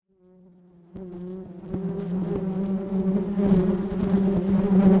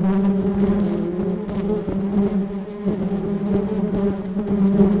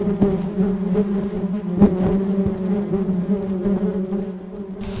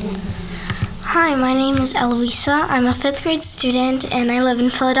Hi, my name is Eloisa. I'm a 5th grade student and I live in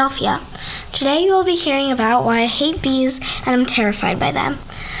Philadelphia. Today you will be hearing about why I hate bees and I'm terrified by them.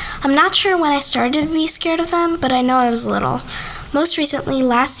 I'm not sure when I started to be scared of them, but I know I was little. Most recently,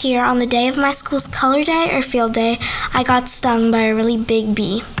 last year, on the day of my school's color day or field day, I got stung by a really big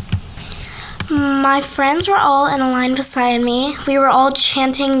bee. My friends were all in a line beside me. We were all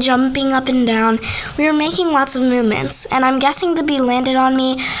chanting, jumping up and down. We were making lots of movements, and I'm guessing the bee landed on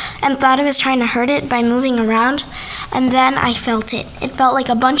me and thought it was trying to hurt it by moving around. And then I felt it. It felt like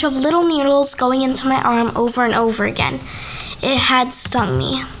a bunch of little needles going into my arm over and over again. It had stung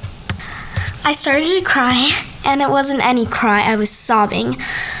me. I started to cry, and it wasn't any cry, I was sobbing.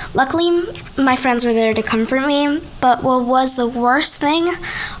 Luckily, my friends were there to comfort me, but what was the worst thing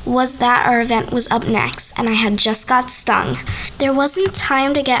was that our event was up next, and I had just got stung. There wasn't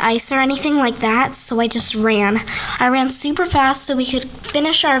time to get ice or anything like that, so I just ran. I ran super fast so we could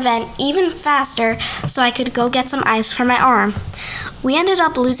finish our event even faster so I could go get some ice for my arm. We ended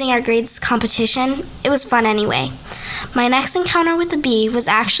up losing our grades competition. It was fun anyway. My next encounter with a bee was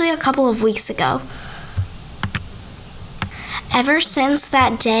actually a couple of weeks ago. Ever since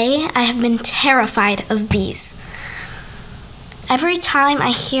that day, I have been terrified of bees. Every time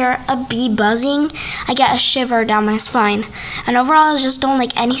I hear a bee buzzing, I get a shiver down my spine, and overall I just don't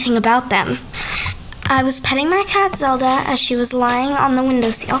like anything about them. I was petting my cat Zelda as she was lying on the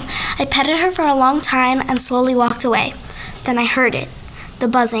windowsill. I petted her for a long time and slowly walked away. Then I heard it, the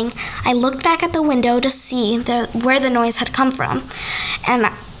buzzing. I looked back at the window to see where the noise had come from, and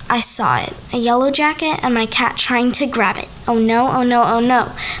I saw it, a yellow jacket and my cat trying to grab it. Oh no, oh no, oh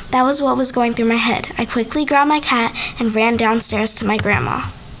no. That was what was going through my head. I quickly grabbed my cat and ran downstairs to my grandma.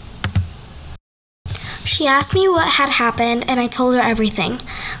 She asked me what had happened and I told her everything.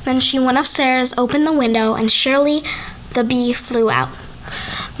 Then she went upstairs, opened the window, and surely the bee flew out.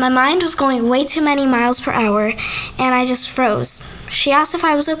 My mind was going way too many miles per hour and I just froze. She asked if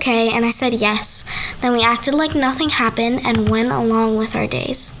I was okay and I said yes. Then we acted like nothing happened and went along with our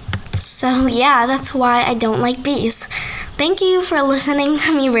days. So yeah, that's why I don't like bees. Thank you for listening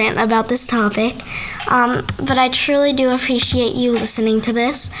to me rant about this topic, but I truly do appreciate you listening to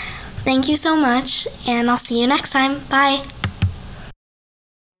this. Thank you so much, and I'll see you next time. Bye.